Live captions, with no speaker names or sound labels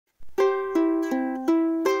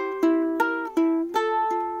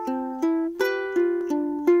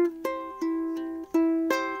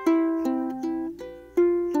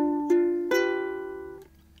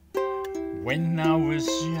When I was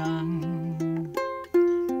young,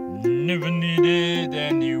 never needed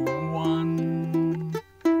anyone.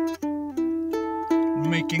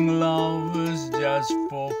 Making love was just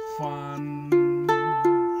for fun.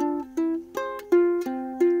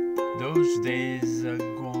 Those days are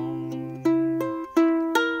gone.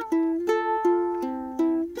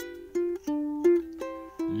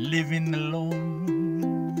 Living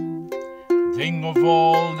alone, think of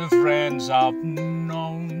all the friends I've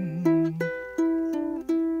known.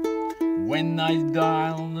 When I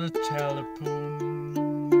dial the telephone,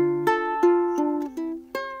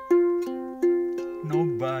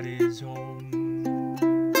 nobody's home.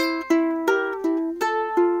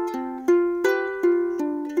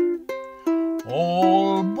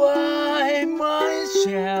 All by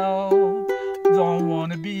myself, don't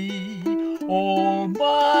wanna be all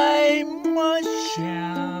by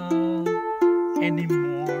myself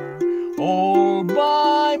anymore. All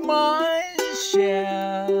by myself,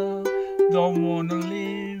 don't wanna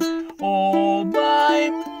live all by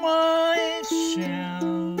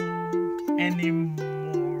myself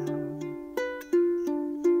anymore.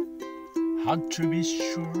 Hard to be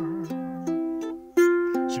sure.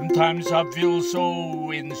 Sometimes I feel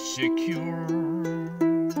so insecure,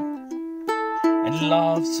 and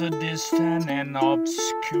love so distant and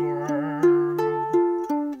obscure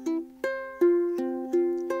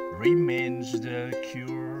remains the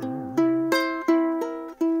cure.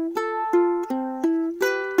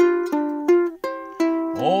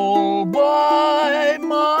 All by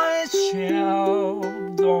myself,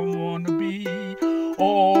 don't wanna be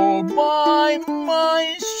all by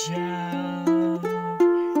myself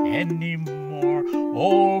anymore.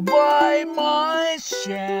 All by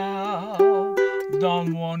myself,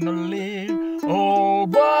 don't wanna live all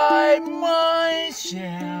by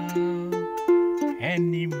myself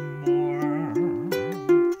anymore.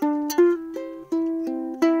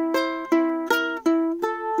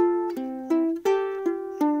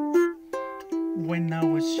 When I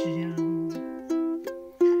was young,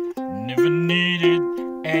 never needed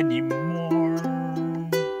anymore.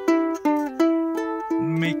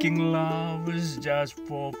 Making love was just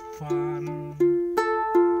for fun.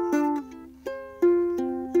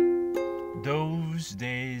 Those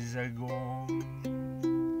days are gone.